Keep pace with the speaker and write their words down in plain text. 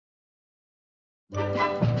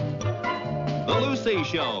The Lucy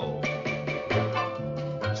Show.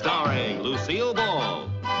 Starring Lucille Ball.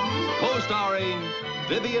 Co-starring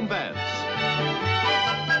Vivian Vance.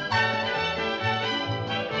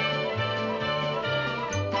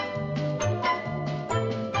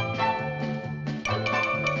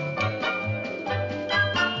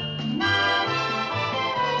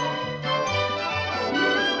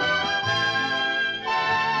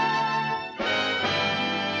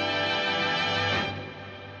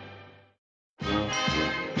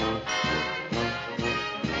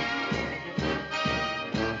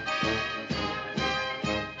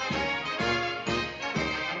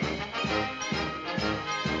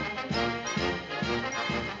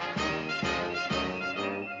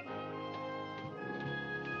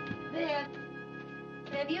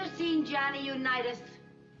 Have you seen Johnny Unitas?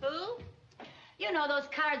 Who? You know, those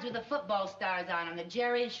cards with the football stars on them that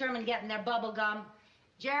Jerry and Sherman get in their bubble gum?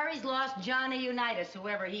 Jerry's lost Johnny Unitas,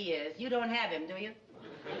 whoever he is. You don't have him, do you?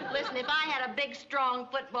 Listen, if I had a big, strong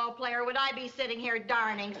football player, would I be sitting here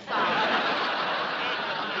darning socks?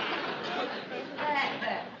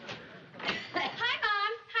 Hi,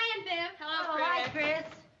 Mom. Hi, Aunt Viv. Hello, Oh, hi, Chris.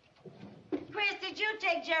 Chris, did you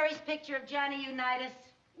take Jerry's picture of Johnny Unitas?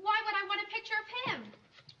 Why would I want a picture of him?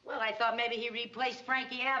 Well, I thought maybe he replaced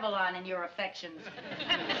Frankie Avalon in your affections.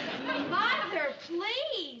 Mother,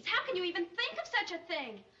 please. How can you even think of such a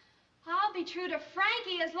thing? I'll be true to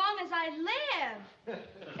Frankie as long as I live.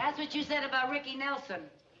 That's what you said about Ricky Nelson.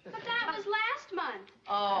 But that was last month.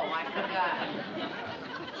 Oh, I forgot.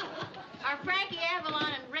 Are Frankie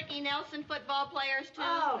Avalon and Ricky Nelson football players, too?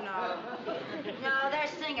 Oh, no. No, they're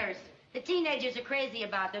singers. The teenagers are crazy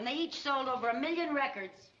about them. They each sold over 1 million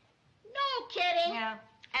records. No kidding. Yeah.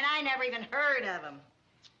 And I never even heard of them.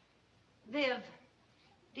 Viv,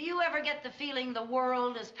 do you ever get the feeling the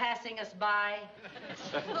world is passing us by?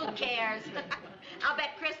 Who cares? I'll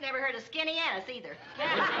bet Chris never heard of Skinny Ennis either.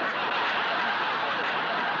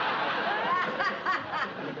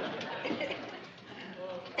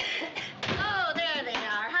 Oh, there they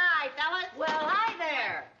are. Hi, fellas. Well, hi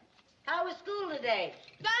there. How was school today?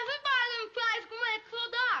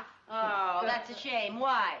 Oh, that's a shame.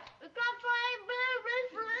 Why?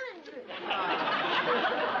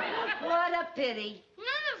 What a pity.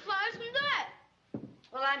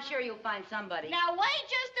 Well, I'm sure you'll find somebody. Now, wait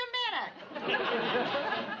just a minute.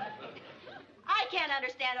 I can't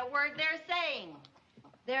understand a word they're saying.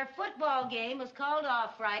 Their football game was called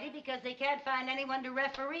off Friday because they can't find anyone to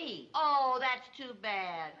referee. Oh, that's too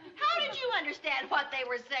bad. How did you understand what they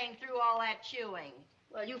were saying through all that chewing?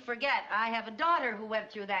 Well, you forget, I have a daughter who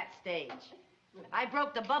went through that stage. I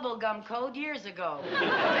broke the bubble gum code years ago.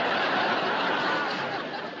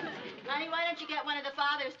 Honey, why don't you get one of the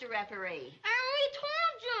fathers to referee? I already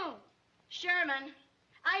told you. Sherman,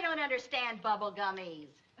 I don't understand bubble gummies.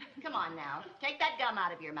 Come on now, take that gum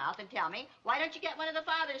out of your mouth and tell me, why don't you get one of the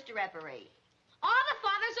fathers to referee? All the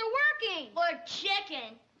fathers are working. Or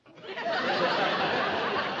chicken.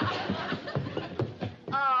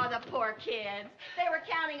 Oh, the poor kids. They were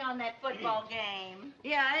counting on that football game.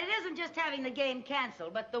 Yeah, it isn't just having the game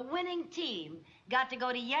canceled, but the winning team got to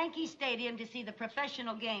go to Yankee Stadium to see the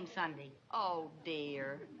professional game Sunday. Oh,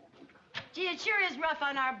 dear. Gee, it sure is rough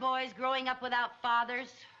on our boys growing up without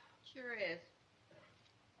fathers. Sure is.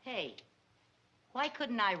 Hey, why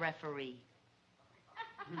couldn't I referee?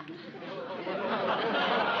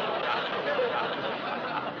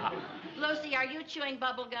 Lucy, are you chewing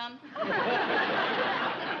bubble gum?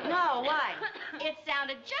 No, why? It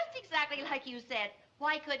sounded just exactly like you said,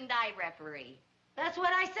 why couldn't I referee? That's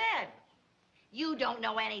what I said. You don't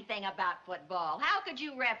know anything about football. How could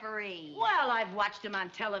you referee? Well, I've watched them on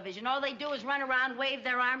television. All they do is run around, wave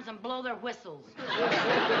their arms, and blow their whistles.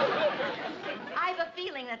 I've a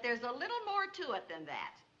feeling that there's a little more to it than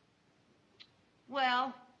that.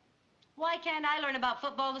 Well, why can't I learn about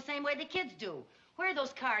football the same way the kids do? Where are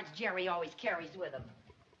those cards Jerry always carries with him?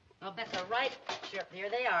 I'll bet they're right. Sure, here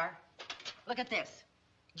they are. Look at this.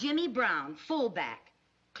 Jimmy Brown, fullback.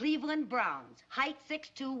 Cleveland Browns, height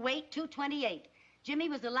 6'2", weight 228. Jimmy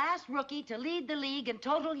was the last rookie to lead the league in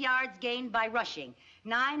total yards gained by rushing,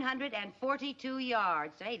 942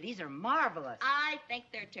 yards. Hey, these are marvelous. I think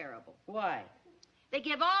they're terrible. Why? They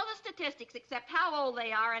give all the statistics except how old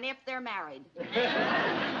they are and if they're married.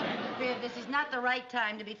 Viv, this is not the right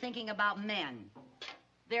time to be thinking about men.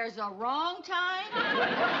 There's a wrong time?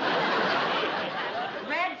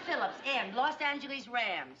 Red Phillips, end, Los Angeles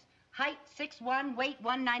Rams. Height 6'1", weight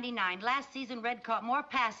 199. Last season, Red caught more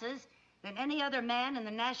passes than any other man in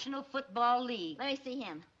the National Football League. Let me see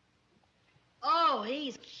him. Oh,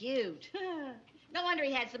 he's cute. No wonder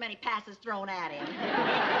he had so many passes thrown at him.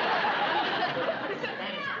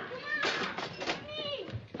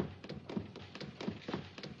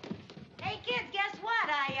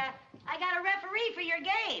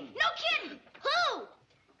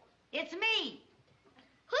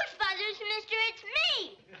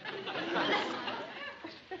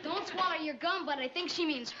 about your gum, but I think she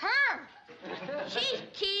means her. She's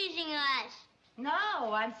teasing us.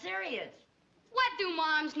 No, I'm serious. What do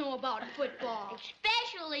moms know about football?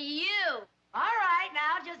 Especially you. All right,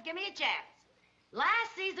 now, just give me a chance.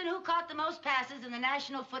 Last season, who caught the most passes in the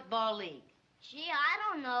National Football League? Gee, I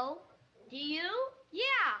don't know. Do you?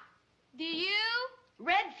 Yeah. Do you?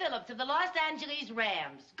 Red Phillips of the Los Angeles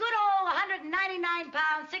Rams. Good old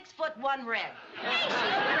 199-pound, 6'1" Red.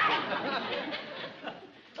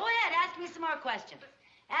 Go ahead, ask me some more questions.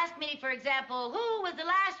 Ask me, for example, who was the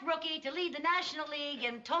last rookie to lead the National League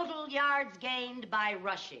in total yards gained by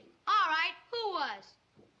rushing? All right, who was?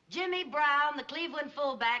 Jimmy Brown, the Cleveland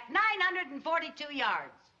fullback, 942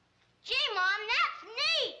 yards. Gee, Mom, that's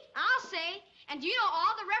neat. I'll say. And do you know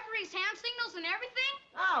all the referees' hand signals and everything?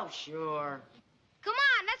 Oh, sure. Come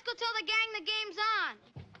on, let's go tell the gang the game's on.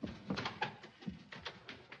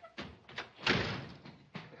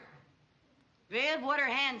 Viv, what are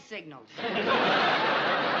hand signals?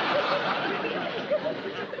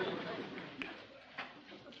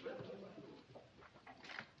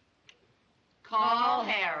 Call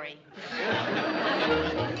Harry.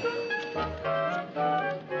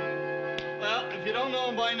 Well, if you don't know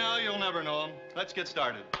him by now, you'll never know him. Let's get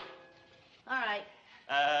started. All right,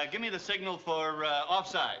 Give me the signal for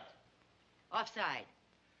offside. offside.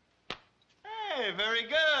 Hey, very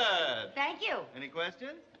good. Thank you. Any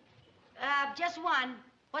questions? Just one.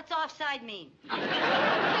 What's offside mean?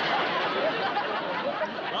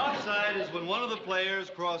 Offside is when one of the players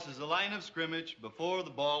crosses the line of scrimmage before the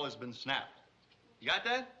ball has been snapped. You got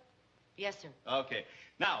that? Yes, sir. Okay.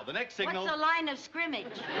 Now, the next signal... What's a line of scrimmage?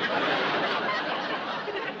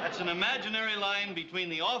 That's an imaginary line between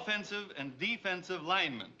the offensive and defensive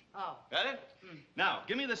linemen. Oh. Got it? Now,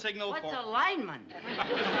 give me the signal What's for... a lineman?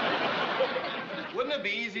 Wouldn't it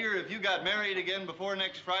be easier if you got married again before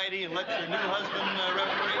next Friday and let your new husband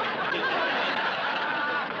referee?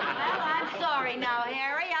 Well, I'm sorry now,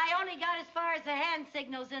 Harry. I only got as far as the hand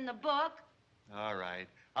signals in the book. All right.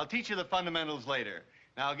 I'll teach you the fundamentals later.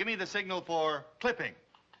 Now, give me the signal for clipping.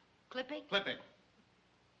 Clipping? Clipping.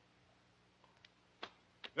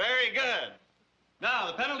 Very good. Now,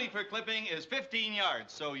 the penalty for clipping is 15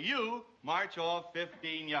 yards, so you march off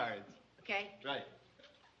 15 yards. Okay. Right.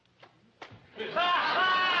 Lucy,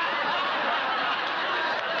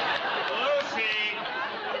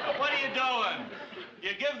 what are you doing?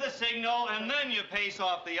 You give the signal, and then you pace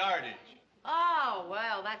off the yardage. Oh,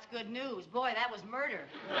 well, that's good news. Boy, that was murder.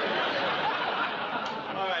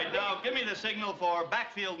 All right, now give me the signal for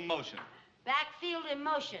backfield motion. Backfield in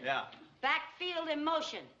motion. Yeah. Backfield in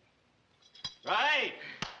motion. Right.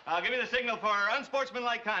 Now give me the signal for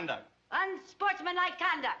unsportsmanlike conduct. Unsportsmanlike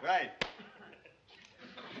conduct. Right.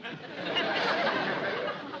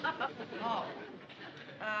 Oh.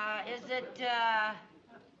 Is it,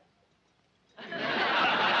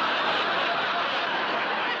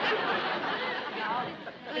 No.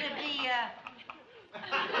 Could it be,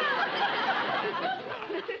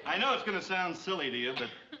 I know it's going to sound silly to you, but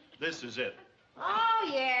this is it. Oh,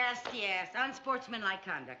 yes, yes. Unsportsmanlike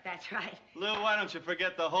conduct. That's right. Lou, why don't you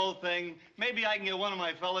forget the whole thing? Maybe I can get one of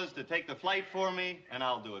my fellas to take the flight for me, and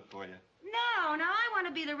I'll do it for you. No, I want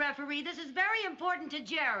to be the referee. This is very important to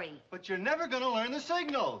Jerry. But you're never going to learn the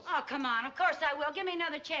signals. Oh, come on. Of course I will. Give me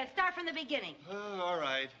another chance. Start from the beginning. Oh, all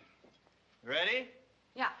right. Ready?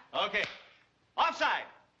 Yeah. Okay. Offside.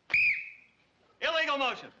 Illegal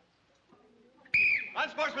motion.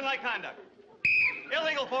 Unsportsmanlike conduct.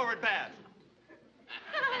 Illegal forward pass.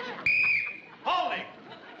 Holding.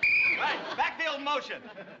 Right. Backfield motion.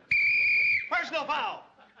 Personal foul.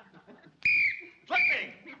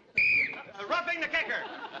 Flipping. Roughing the kicker.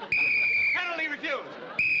 Penalty refused.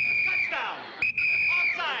 Touchdown.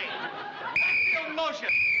 Offside. Backfield motion.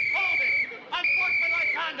 Holding.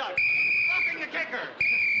 Unsportsmanlike conduct. Roughing the kicker.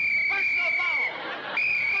 Personal foul.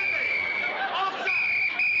 Flipping. Offside.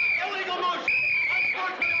 Illegal motion.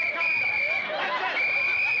 Unsportsmanlike conduct. That's it.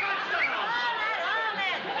 Touchdown. Hold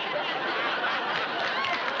it.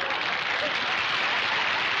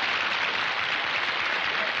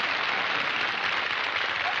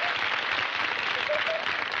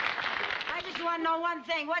 I just want to know one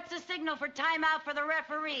thing. What's the signal for timeout for the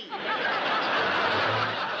referee?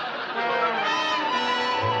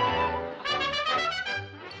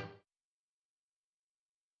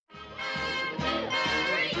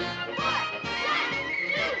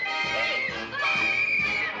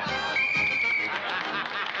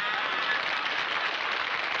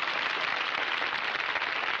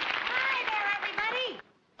 Hi there, everybody.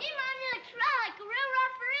 Hey, Mom, you look like a real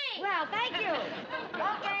referee. Well, thank you.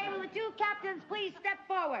 Okay, will the two captains please step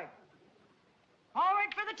forward?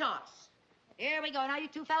 Forward for the toss. Here we go. Now you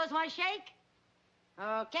two fellas want to shake?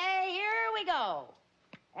 Okay, here we go.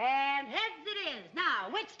 And heads it is.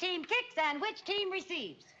 Now, which team kicks and which team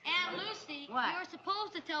receives? Aunt Lucy, What? you're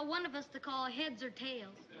supposed to tell one of us to call heads or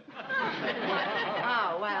tails.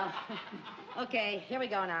 Oh, well. Okay, here we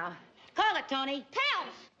go now. Call it, Tony.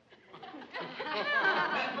 Tails!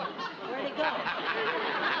 Where'd it go?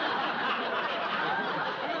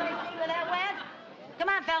 Anybody see where that went? Come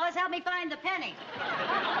on, fellas, help me find the penny.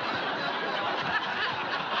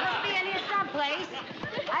 Must be in here someplace.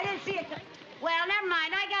 I didn't see it. Well, never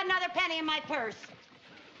mind. I got another penny in my purse.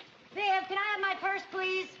 Viv, can I have my purse,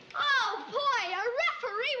 please? Oh, boy, a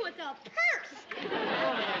referee with a purse!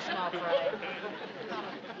 Over there, small fry.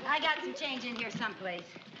 I got some change in here someplace.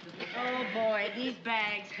 Oh, boy, these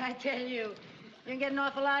bags. I tell you, you can get an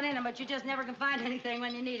awful lot in them, but you just never can find anything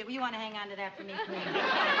when you need it. Well, you want to hang on to that for me, please?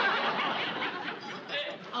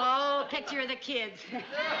 Oh, picture of the kids. Yeah.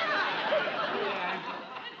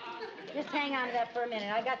 Just hang on to that for a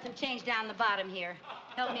minute. I got some change down the bottom here.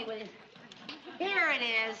 Help me with it. Here it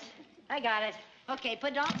is. I got it. Okay,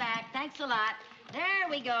 put it all back. Thanks a lot. There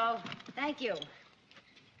we go. Thank you.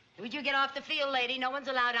 Would you get off the field, lady? No one's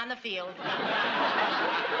allowed on the field.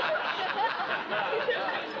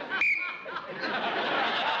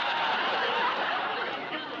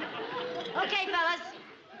 Okay, fellas.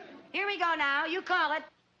 Here we go now. You call it.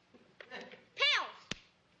 Tails!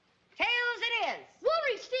 Tails it is. We'll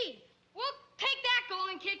receive. We'll take that goal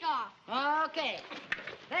and kick off. Okay.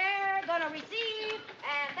 They're gonna receive,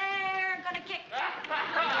 and they're gonna kick.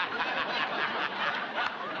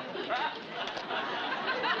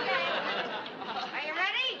 Okay. Are you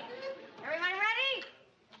ready? Everybody ready?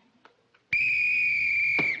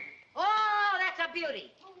 Oh, that's a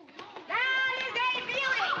beauty. That is a beauty.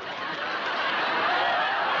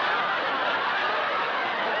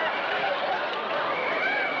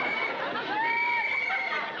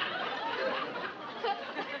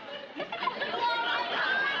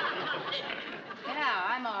 Yeah,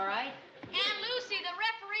 I'm all right. Aunt Lucy, the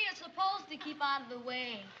referee is supposed to keep out of the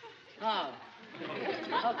way. Oh.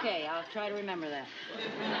 Okay, I'll try to remember that.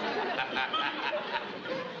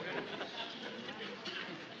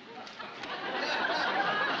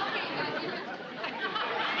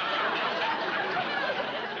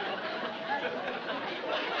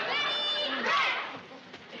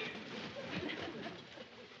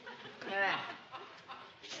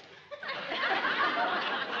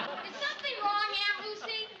 Is something wrong, Aunt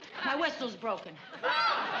Lucy? My whistle's broken. Oh,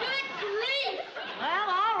 good grief! Well,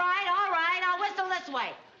 all right. I'll whistle this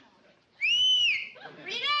way.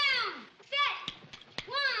 Read down! Set!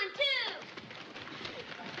 1, 2.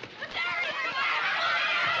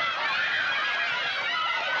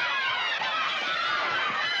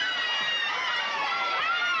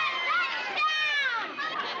 Touchdown!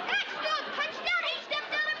 That's no touchdown. He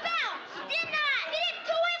stepped out of bounds. Did not. He didn't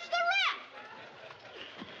twist the ref.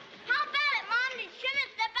 How about it, Mom? Did Shimon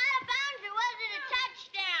step out of bounds or was it a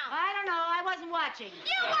touchdown? I don't know. I wasn't watching.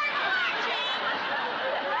 You weren't watching!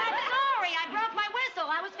 I'm sorry. I broke my whistle.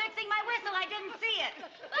 I was fixing my whistle. I didn't see it.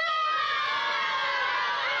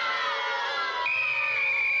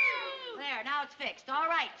 There, now it's fixed. All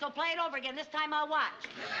right, so play it over again. This time I'll watch.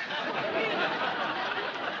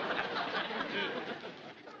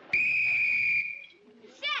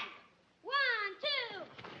 Set! 1, 2.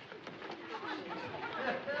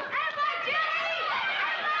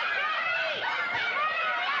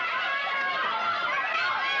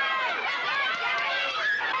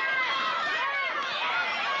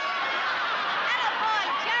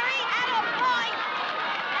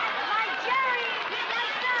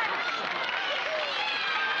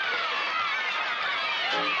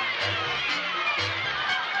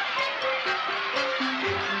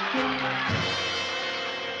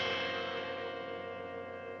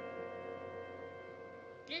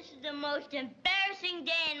 This is the most embarrassing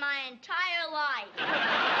day in my entire life.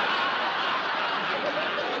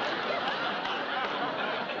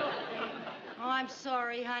 Oh, I'm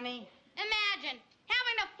sorry, honey. Imagine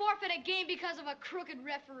having to forfeit a game because of a crooked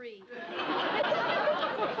referee.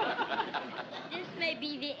 This may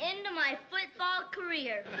be the end of my football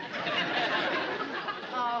career.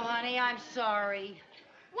 Oh, honey, I'm sorry.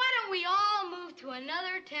 Why don't we all move to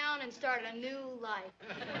another town and start a new life?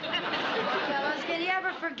 Fellas, can you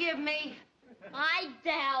ever forgive me? I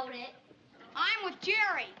doubt it. I'm with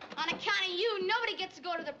Jerry. On account of you, nobody gets to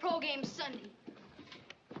go to the pro game Sunday.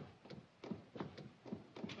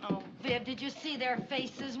 Oh, Viv, did you see their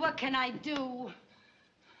faces? What can I do?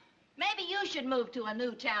 Maybe you should move to a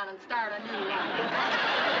new town and start a new life.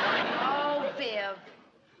 Oh, Viv.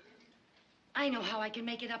 I know how I can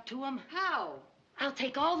make it up to them. How? I'll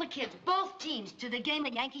take all the kids, both teams, to the game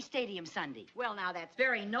at Yankee Stadium Sunday. Well, now, that's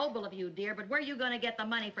very noble of you, dear, but where are you going to get the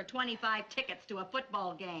money for 25 tickets to a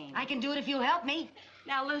football game? I can do it if you'll help me.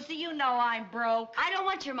 Now, Lucy, you know I'm broke. I don't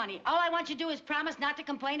want your money. All I want you to do is promise not to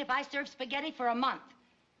complain if I serve spaghetti for a month.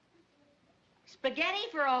 Spaghetti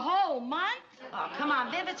for a whole month? Oh, come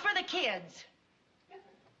on, Viv, it's for the kids.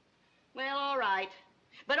 Well, all right.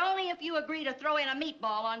 But only if you agree to throw in a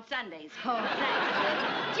meatball on Sundays. Oh,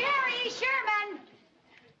 thanks, Viv. Jerry Sherman!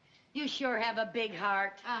 You sure have a big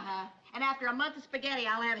heart. Uh-huh. And after a month of spaghetti,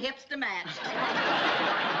 I'll have hips to match.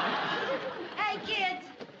 Hey, kids,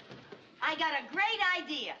 I got a great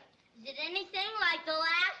idea. Is it anything like the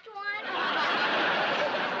last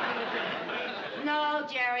one? No,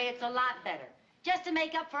 Jerry, it's a lot better. Just to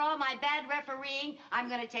make up for all my bad refereeing, I'm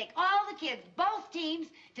going to take all the kids, both teams,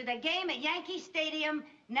 to the game at Yankee Stadium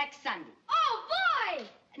next Sunday. Oh, boy!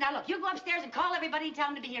 Now, look, you go upstairs and call everybody and tell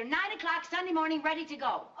them to be here 9 o'clock Sunday morning, ready to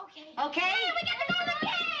go. Okay. Okay? Hey, we get to go to the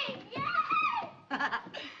game!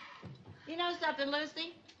 Yay! You know something,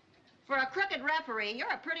 Lucy? For a crooked referee,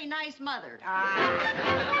 you're a pretty nice mother. Lucy,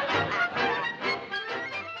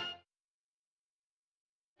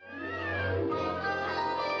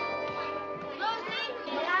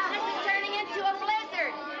 this is turning into a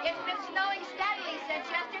blizzard. It's been snowing steadily since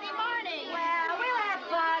yesterday morning. Well, we'll have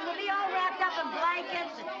fun. We'll be all wrapped up in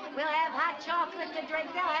blankets. We'll have hot chocolate to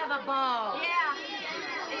drink. They'll have a ball. Yeah.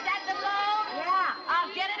 Is that the bowl? Yeah.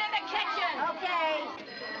 I'll get it in the kitchen. Okay.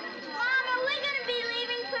 Mom, are we going to be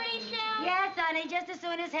leaving pretty soon? Yes, honey, just as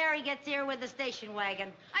soon as Harry gets here with the station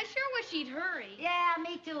wagon. I sure wish he'd hurry. Yeah,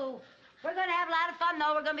 me too. We're going to have a lot of fun,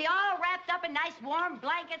 though. We're going to be all wrapped up in nice warm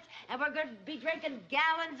blankets, and we're going to be drinking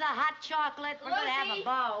gallons of hot chocolate. We're going to have a Lucy?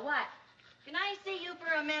 ball. What? Can I see you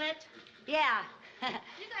for a minute? Yeah.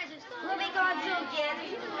 You guys are so... We'll be going soon,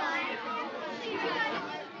 kids.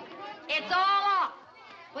 It's all off.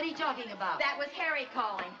 What are you talking about? That was Harry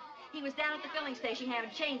calling. He was down at the filling station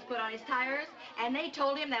having chains put on his tires, and they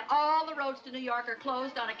told him that all the roads to New York are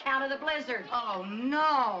closed on account of the blizzard. Oh,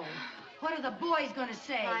 no. What are the boys going to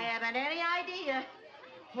say? I haven't any idea.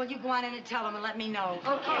 Well, you go on in and tell them and let me know.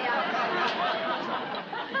 Okay,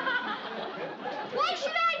 Why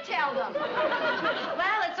should I tell them?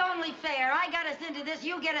 Well, it's only fair. I got us into this.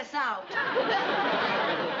 You get us out.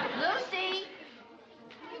 Lucy!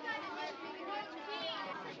 You guys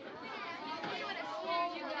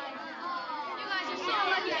are so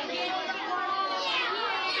lucky.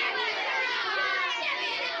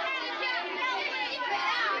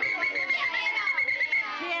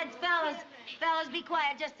 Kids, fellas, be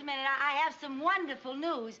quiet just a minute. I have some wonderful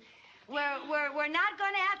news. We're not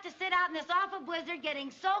going to have to sit out in this awful blizzard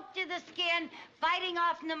getting soaked to the skin, fighting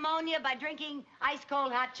off pneumonia by drinking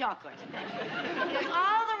ice-cold hot chocolate. Because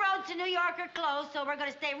all the roads to New York are closed, so we're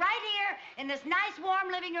going to stay right here in this nice,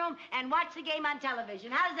 warm living room and watch the game on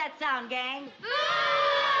television. How does that sound, gang?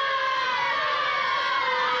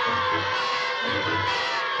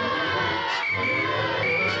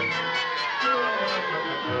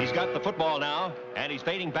 He's got the football now, and he's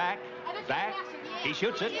fading back. He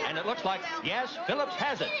shoots it, and it looks like, yes, Phillips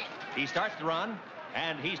has it. He starts to run,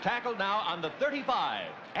 and he's tackled now on the 35,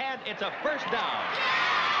 and it's a first down.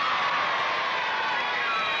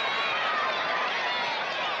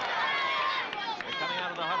 They're coming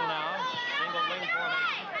out of the huddle now. Single wing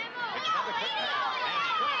formation. It's another quick pass, and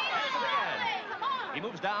Phillips has it again. He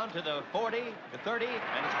moves down to the 40, the 30,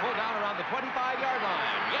 and it's pulled down around the 25-yard line.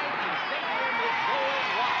 Yankee Stadium is going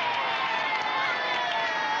wild.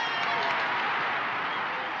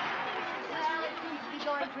 Well, it seems to be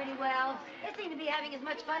going pretty well. They seem to be having as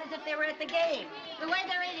much fun as if they were at the game. The way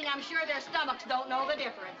they're eating, I'm sure their stomachs don't know the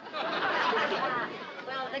difference.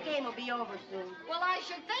 Well, the game will be over soon. Well, I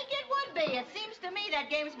should think it would be. It seems to me that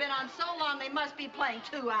game's been on so long they must be playing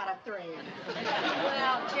 2 out of 3.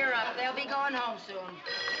 Well, cheer up. They'll be going home soon.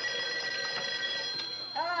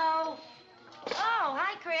 Hello. Oh,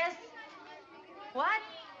 hi, Chris. What?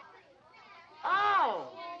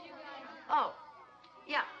 Oh. Oh.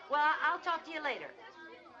 Yeah, well, I'll talk to you later.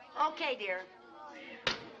 Okay, dear.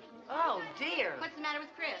 Oh, dear. What's the matter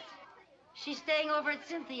with Chris? She's staying over at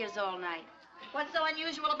Cynthia's all night. What's so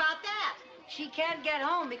unusual about that? She can't get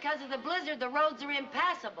home because of the blizzard. The roads are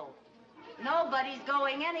impassable. Nobody's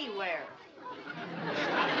going anywhere.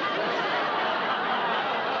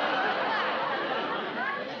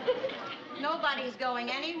 Nobody's going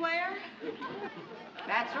anywhere?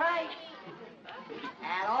 That's right.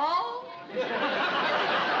 At all?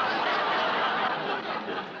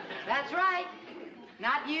 That's right.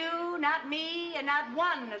 Not you, not me, and not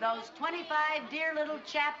one of those 25 dear little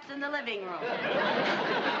chaps in the living room.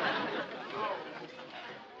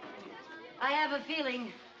 I I have a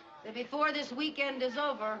feeling that before this weekend is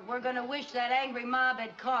over, we're gonna wish that angry mob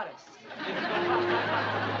had caught us.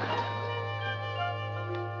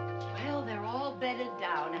 Well, they're all bedded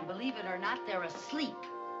down, and believe it or not, they're asleep.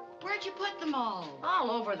 Where'd you put them all?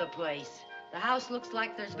 All over the place. The house looks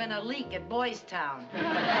like there's been a leak at Boys Town. We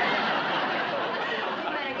better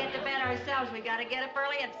get to bed ourselves. We gotta get up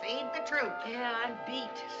early and feed the troops. Yeah, I'm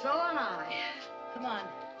beat. So am I. Come on.